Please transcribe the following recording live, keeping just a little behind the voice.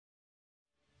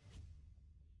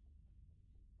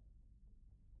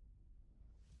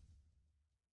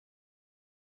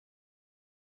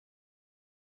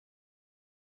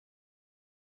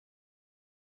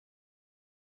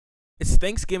It's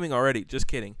Thanksgiving already. Just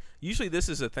kidding. Usually this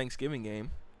is a Thanksgiving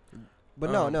game.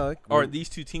 But no. Or these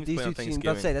two teams play on Thanksgiving.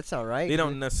 Don't say that's not right. They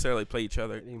don't necessarily play each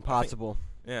other. Impossible.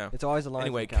 Yeah. It's always the Lions.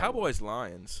 Anyway,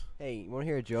 Cowboys-Lions. Hey, you want to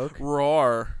hear a joke?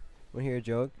 Roar. Want to hear a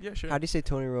joke? Yeah, sure. How do you say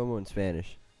Tony Romo in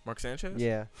Spanish? Mark Sanchez?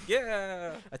 Yeah.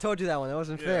 Yeah. I told you that one. That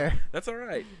wasn't fair. That's all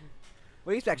right.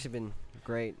 Well, he's actually been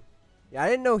great. Yeah, I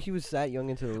didn't know he was that young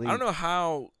into the league. I don't know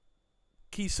how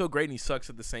he's so great and he sucks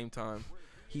at the same time.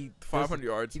 He 500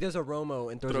 yards. He does a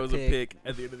Romo and throws a pick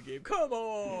at the end of the game. Come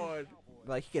on.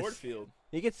 Like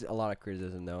He gets a lot of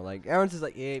criticism though. Like Aaron's is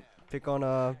like, yeah, pick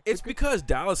on It's because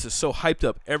Dallas is so hyped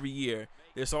up every year.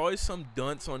 There's always some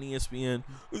dunce on ESPN.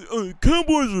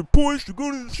 Cowboys are poised to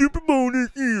go to the Super Bowl this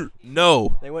year.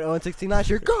 No. They went 0-16 last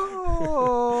year.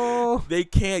 Go! They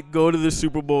can't go to the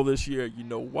Super Bowl this year. You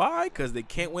know why? Because they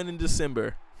can't win in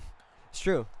December. It's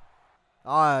true.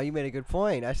 You made a good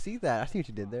point. I see that. I see what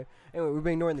you did there. Anyway, we've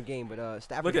been ignoring the game, but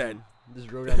Stafford. Look at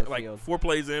just rode down the like field. 4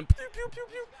 plays in. Pew, pew, pew,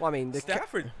 pew. Well, I mean,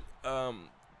 Stafford.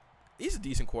 He's a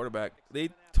decent quarterback. They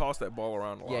toss that ball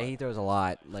around a lot. Yeah, he throws a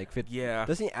lot. Like 50. Yeah.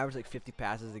 Doesn't he average like 50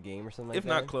 passes a game or something like if that?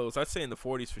 not close, I'd say in the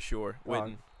 40s for sure.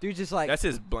 Witten. Dude, just like that's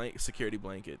his security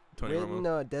blanket. Tony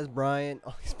Romo. Des Bryant,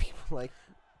 all these people like.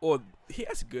 Well, he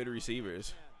has good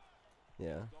receivers.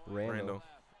 Yeah, Randall.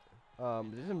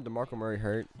 Isn't DeMarco Murray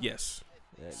hurt? Yes.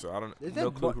 Yeah. So I don't know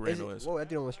clue who Randall is. Whoa, that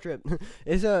dude almost tripped.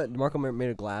 Is DeMarco Murray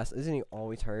made of glass? Isn't he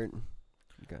always hurt?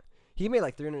 Okay. He made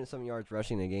like 300-something yards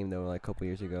rushing in a game though, like a couple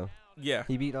years ago. Yeah.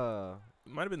 He beat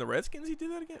might have been the Redskins. He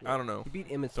did that again. I don't know. He beat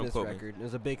Emmitt Smith's record. It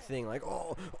was a big thing. Like,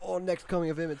 next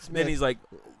coming of Emmitt Smith. Then he's like,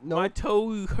 my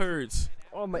toe hurts.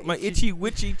 Oh my itchy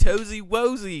witchy toesy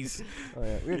woesies. Oh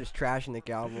yeah, we were just trashing the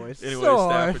Cowboys. Anyway,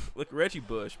 Stafford. Look, Reggie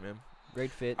Bush, man.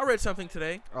 Great fit. I read something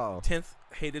today. 10th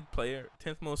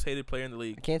most hated player in the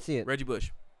league. I can't see it. Reggie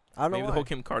Bush. I don't know Maybe the whole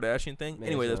Kim Kardashian thing. Maybe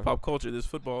Anyway, so. that's pop culture. This is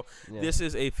football. Yeah. This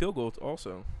is a field goal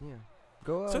also. Yeah.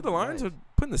 Go. So the Lions are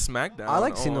putting the smack down. I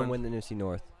like seeing them win the NFC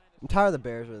North. I'm tired of the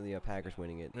Bears or the Packers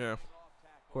winning it. Yeah. Of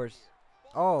course.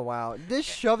 Oh wow! Just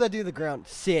shove that dude to the ground.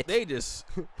 Sit. They just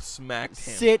smacked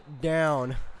him. Sit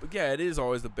down. But yeah, it is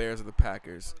always the Bears or the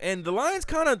Packers, and the Lions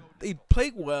they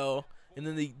play well, and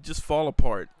then they just fall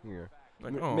apart. Yeah.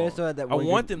 Like, Minnesota had that I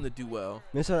want them to do well.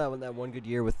 Minnesota had that one good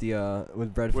year with the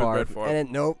with Brett Favre. And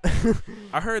then nope.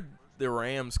 I heard the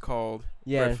Rams called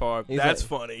Brett Favre. That's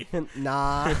funny.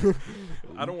 Nah.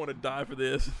 I don't want to die for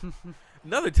this.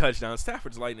 Another touchdown.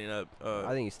 Stafford's lighting up.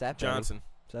 I think he's stat Johnson.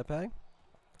 Stat padding?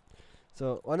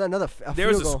 So another there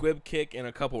was a squib kick and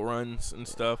a couple runs and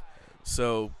stuff.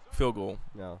 So field goal.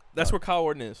 No. That's where Kyle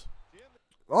Orton is.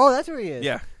 Oh, that's where he is.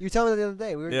 Yeah. You were telling me the other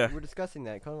day. We were discussing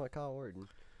that. Calling about Kyle Orton.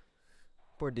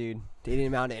 Poor dude. He didn't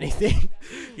amount to anything.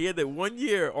 He had that 1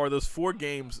 year or those 4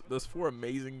 games, those 4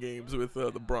 amazing games with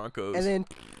the Broncos. And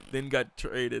then got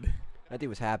traded. That dude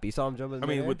was happy. You saw him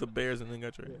jumping. With the Bears and then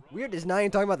got traded. We're just not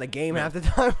even talking about the game half the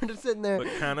time. We're just sitting there. But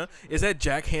Hanna, is that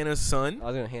Jack Hanna's son? I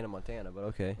was gonna Hannah Montana, but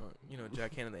okay.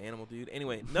 Jack Hanna, the animal dude.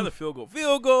 Anyway, another field goal.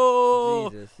 Field goal.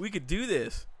 Jesus. We could do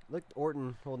this. Look,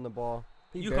 Orton holding the ball.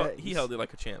 He held it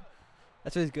like a champ.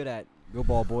 That's what he's good at. Go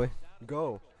ball boy.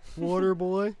 Go. Water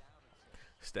boy.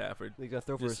 Stafford. He's gonna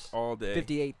throw for just all day.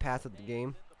 58 pass of the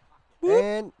game. Whoop.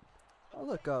 And oh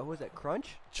look, what was that?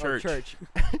 Crunch? Church. Oh, church.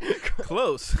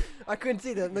 Close. I couldn't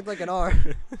see that. It looked like an R.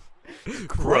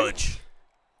 Crunch.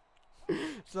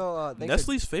 So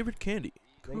Nestle's favorite candy.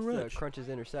 Thanks to Crunch's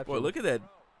interception. Boy, look at that.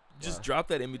 Just drop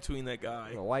that in between that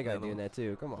guy. A white guy doing that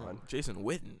too. Come on. Jason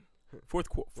Witten. Fourth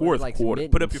like quarter.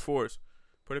 Put up your fours.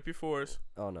 Put up your fours.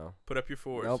 Oh no. Put up your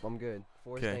fours. Nope, I'm good.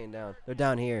 Fours staying down. They're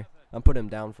down here. I'm putting them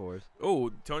down fours. Oh,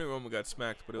 Tony Romo got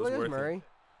smacked, but it was worth Murray. it.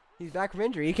 He's back from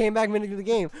injury. He came back minute of the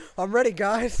game. I'm ready,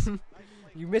 guys.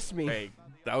 You missed me. Hey,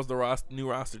 that was the new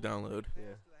roster download.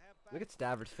 Yeah. Look at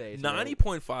Stafford's face.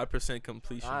 90.5%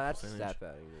 completion. That's percentage. stat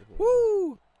padding.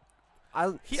 Woo!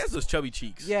 He has those chubby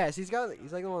cheeks. Yes, he's like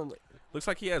the one. Looks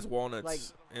like he has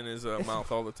walnuts in his mouth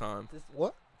all the time.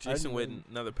 What? Jason Witten,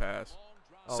 another pass.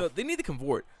 Oh. So they need to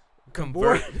convert.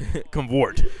 Convert.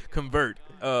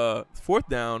 4th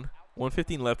down,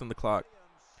 1:15 left on the clock.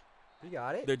 You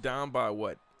got it. They're down by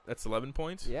what? That's 11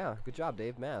 points? Yeah, good job,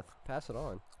 Dave. Math. Pass it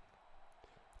on.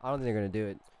 I don't think they're going to do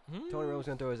it. Tony Romo's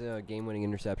going to throw his game-winning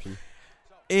interception.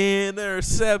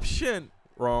 Interception.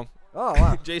 Wrong. Oh,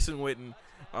 wow. Jason Witten,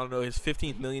 I don't know, his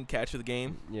 15th million catch of the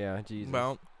game. Yeah, Jesus.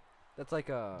 About. That's like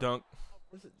a dunk.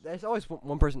 There's always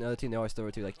one person on the other team they always throw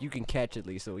it to. Like, you can catch at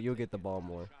least, so you'll get the ball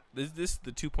more. This is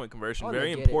the 2-point conversion. Oh,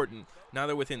 very important. Now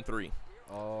they're within 3.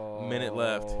 Oh. Minute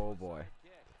left. Oh, boy.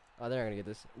 Oh, they're not going to get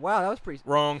this. Wow, that was pretty.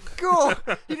 Wrong. Cool.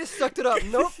 He just sucked it up.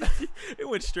 Nope. It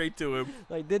went straight to him.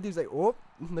 Like, that dude's like, oh,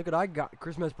 look what I got.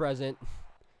 Christmas present.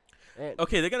 And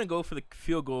Okay, they're gonna go for the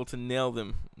field goal to nail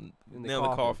them, nail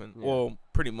the coffin. Yeah. Well,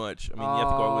 pretty much. I mean, you have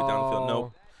to go all the way down the field.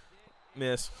 Nope,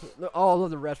 miss. Oh, look,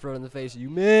 the ref wrote in the face. You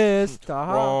missed.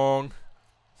 Wrong.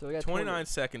 So we got 29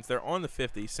 seconds. They're on the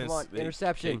 50 since on, they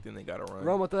interception. kicked and they got to run.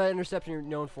 Run with that interception you're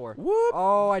known for. Whoop.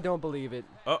 Oh, I don't believe it.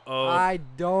 Uh-oh. I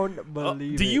don't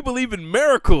believe it. Do you believe in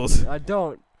miracles? I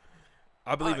don't.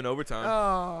 I believe in overtime.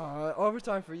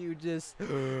 Overtime for you just.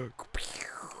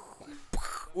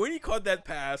 When he caught that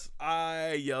pass,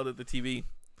 I yelled at the TV.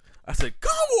 I said,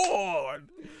 "Come on!"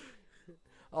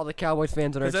 All the Cowboys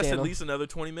fans on our Because channel. that's at least another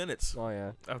 20 minutes. Oh,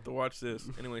 yeah. I have to watch this.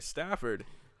 Anyway, Stafford.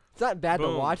 It's not bad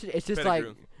Boom. to watch it. It's just Pettigrew.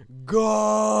 like,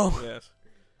 go. Yes.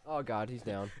 Oh, God, he's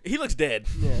down. He looks dead.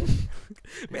 Yeah.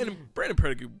 Man, Brandon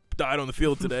Pettigrew died on the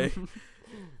field today.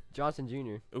 Johnson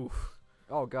Jr. Oof.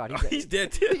 Oh, God. He's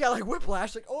dead, He too. got like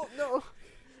whiplash. Like, oh, no.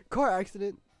 Car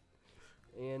accident.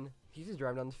 And he's just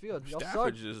driving down the field. Y'all suck.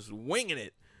 Stafford's just winging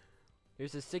it.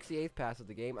 Here's his 68th pass of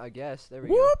the game, I guess. There we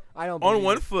Whoop. go. I don't believe On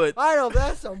one it. foot. I know,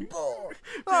 that's some bull.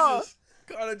 Oh,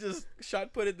 Kind of just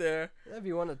shot put it there. that'd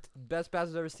be one of the best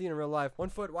passes I've ever seen in real life. 1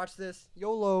 foot, watch this.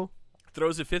 YOLO.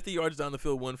 Throws it 50 yards down the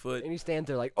field, 1 foot. And he stands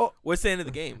there like, oh. What's the end of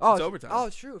the game? Oh, It's overtime. Oh,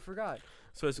 it's true. Forgot.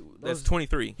 So that's Those-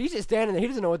 23. He's just standing there. He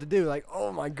doesn't know what to do. Like,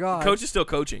 oh, my God. Coach is still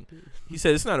coaching. He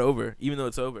said it's not over, even though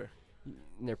it's over.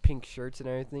 In their pink shirts and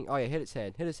everything. Oh, yeah, hit his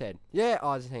head. Hit his head. Yeah,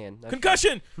 oh, his hand. That's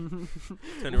Concussion!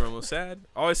 Tony Romo's sad.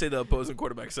 I always say the opposing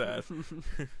quarterback's sad.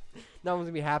 No one's going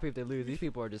to be happy if they lose. These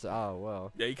people are just, oh,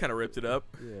 well. Yeah, he kind of ripped it up.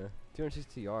 Yeah.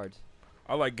 260 yards.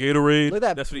 I like Gatorade. Look at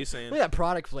that. That's what he's saying. Look at that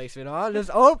product placement, huh? Just,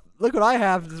 oh, look what I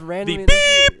have. Just randomly.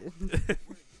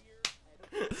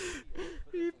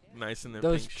 Nice in their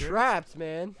Those pink shirt. traps,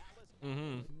 man.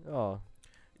 Mm-hmm. Oh.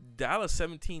 Dallas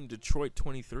 17, Detroit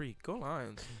 23. Go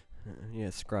Lions. Yeah,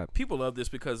 scrub. People love this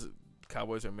because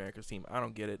Cowboys are America's team. I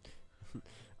don't get it.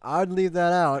 I'd leave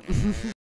that out.